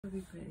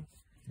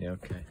Yeah,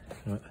 okay.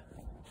 Right.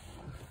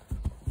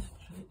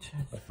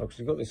 Well, folks,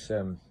 we've got this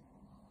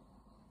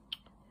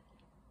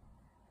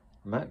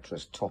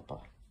mattress topper,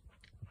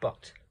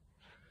 but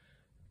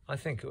I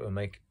think it will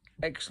make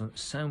excellent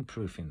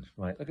soundproofing.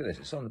 Right, look at this,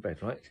 it's on the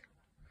bed, right?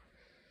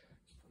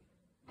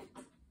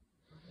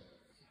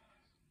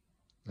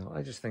 Now,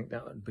 I just think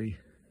that would be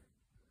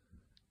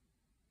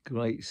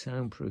great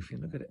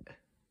soundproofing. Look at it.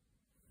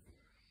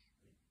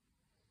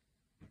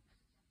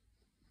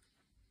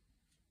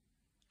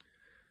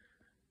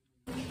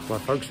 Well,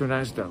 folks, from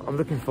Asda, I'm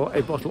looking for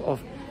a bottle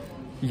of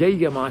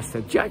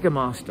Jagermaster,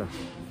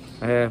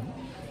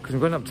 because I'm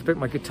going up to pick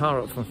my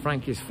guitar up from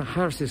Frankie's.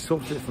 Harris has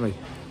sorted it for me.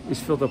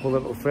 He's filled up all the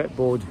little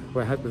fretboard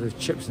where I had with the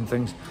chips and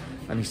things,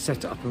 and he's set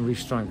it up and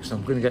restrung. So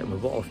I'm going to get him a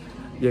bottle of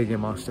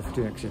Jagermaster for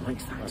doing it.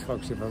 Thanks,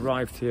 folks. We've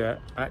arrived here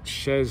at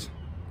Chez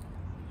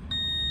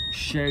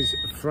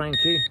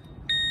Frankie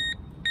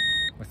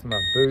with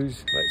my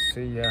booze. Let's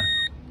see.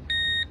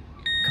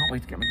 Can't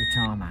wait to get my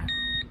guitar now.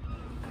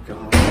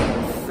 God,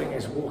 the thing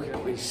is walking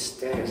up these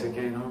stairs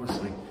again,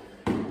 honestly.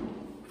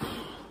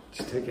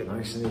 Just take it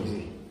nice and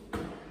easy.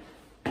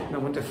 No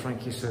wonder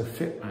Frankie's so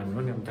fit, man,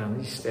 running up and down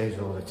these stairs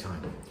all the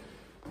time.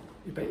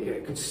 You bet you get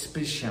a good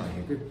spizz shouting,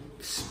 a good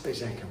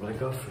spizz echo. Will I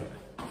go for it?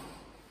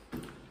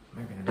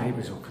 Maybe the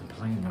neighbours will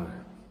complain though.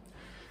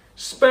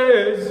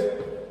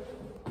 Spizz!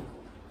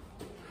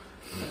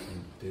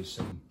 Do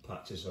some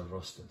patches of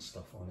rust and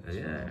stuff on it.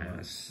 Yeah,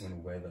 want to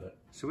weather it.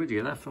 So where'd you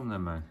get that from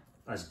then, man?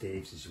 That's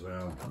Dave's as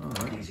well.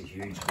 Oh, right. He's a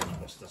huge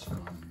Ghostbusters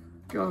fan.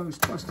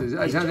 Ghostbusters.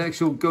 Is that an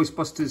actual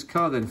Ghostbusters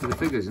car then for the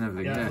figures and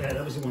everything? Yeah,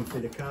 that was the one for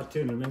the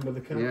cartoon. Remember the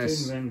cartoon?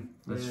 Yes, when,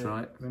 that's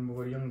right. When we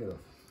were younger.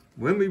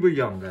 When we were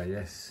younger,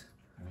 yes.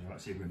 I was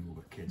actually when we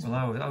were kids.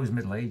 Well, I was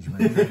middle-aged,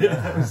 man.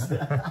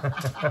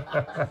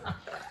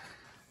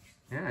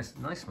 Yeah, it's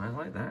nice, man. I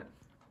like that.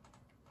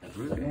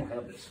 Really? I won't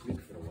have it squeak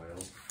for a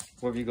while.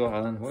 What have you got,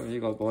 Alan? What have you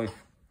got, boy?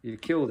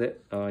 You've killed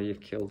it. Oh, you've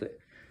killed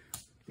it.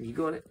 Have you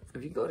got it?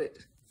 Have you got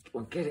it? Go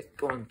on, get it.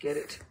 Go on, get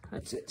it.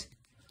 That's it.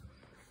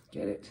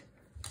 Get it.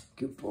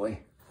 Good boy.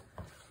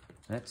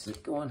 That's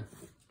it. Go on.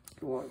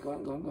 Go on, go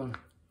on, go on, go on.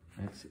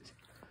 That's it.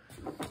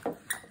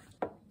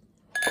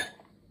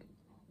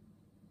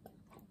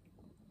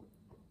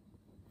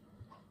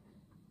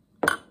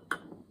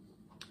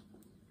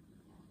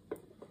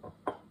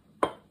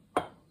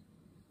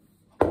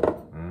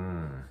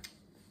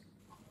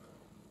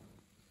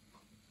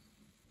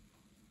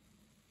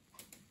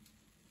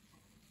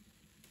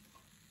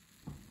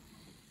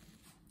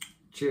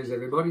 Cheers,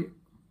 everybody.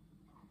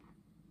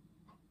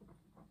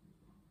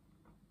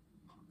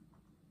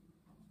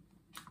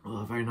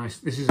 Oh, very nice.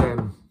 This is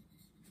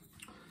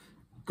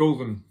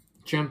Golden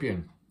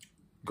Champion,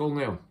 Golden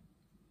Ale.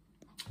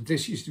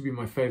 This used to be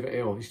my favourite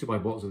ale. I used to buy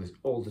bottles of this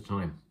all the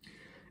time.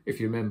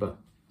 If you remember,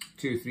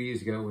 2 or 3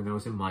 years ago when I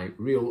was in my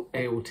real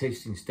ale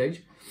tasting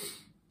stage,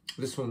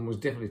 this one was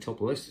definitely top of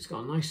the list. It's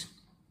got a nice...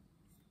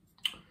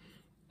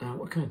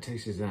 what kind of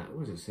taste is that?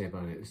 What does it say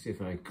about it? Let's see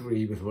if I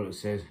agree with what it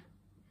says.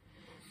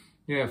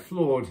 Yeah,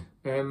 flawed,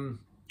 and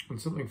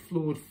something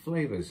flawed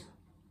flavours.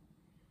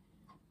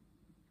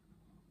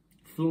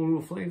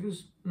 Floral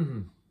flavours?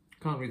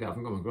 Can't read that, I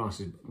haven't got my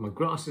glasses.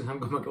 I haven't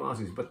got my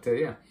glasses, but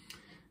yeah.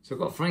 So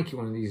I've got Frankie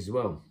one of these as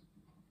well.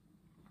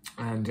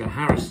 And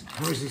Harris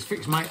has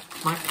fixed my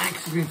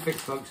axe has been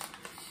fixed, folks.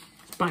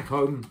 It's back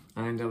home,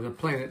 and I was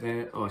playing it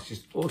there. Oh, it's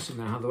just awesome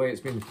now, how the way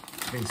it's been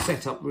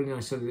set up, really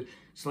nice. So that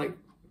it's like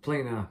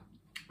playing a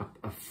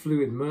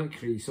fluid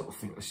mercury sort of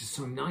thing. It's just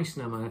so nice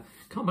now, man.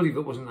 I can't believe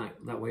it wasn't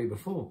that way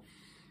before.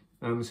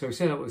 So we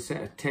set up with a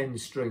set of 10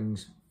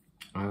 strings.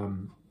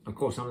 Of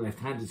course, I'm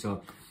left-handed,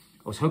 so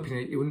I was hoping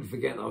that you wouldn't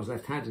forget that I was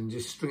left-handed and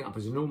just string it up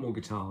as a normal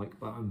guitar. Like,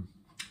 but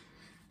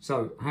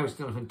so Harry's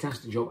done a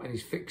fantastic job, and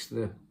he's fixed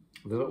the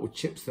little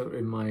chips that are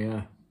in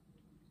my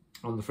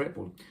on the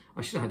fretboard.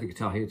 I should have had the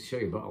guitar here to show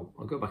you, but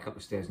I'll go back up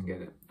the stairs and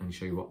get it and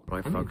show you what.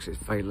 Right, folks, it's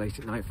very late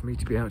at night for me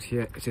to be out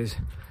here. It is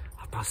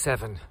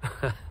 7:30.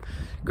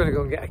 Gonna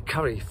go and get a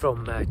curry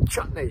from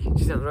Chutney,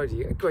 just down the road.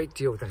 You get a great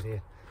deal down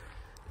here.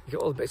 You get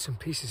all the bits and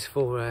pieces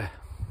for.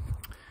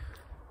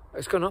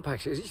 It's gone up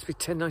actually. It used to be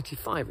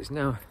 £10.95. It's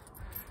now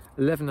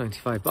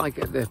 £11.95. But I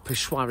get the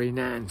Peshwari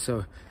naan,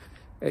 so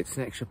it's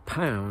an extra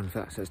 £1 for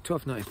that. So it's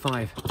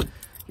 £12.95.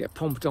 You get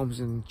pompodoms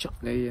and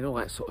chutney and all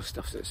that sort of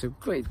stuff. So it's a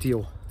great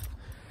deal.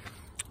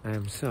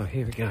 So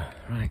here we go.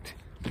 Right.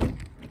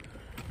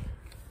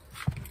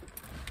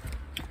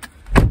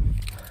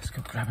 Let's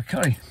go grab a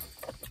curry.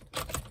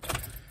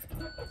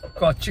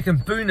 Got a chicken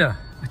boona.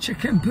 A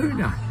chicken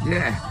boona.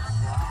 Yeah.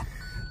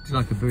 Do you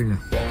like a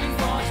boona?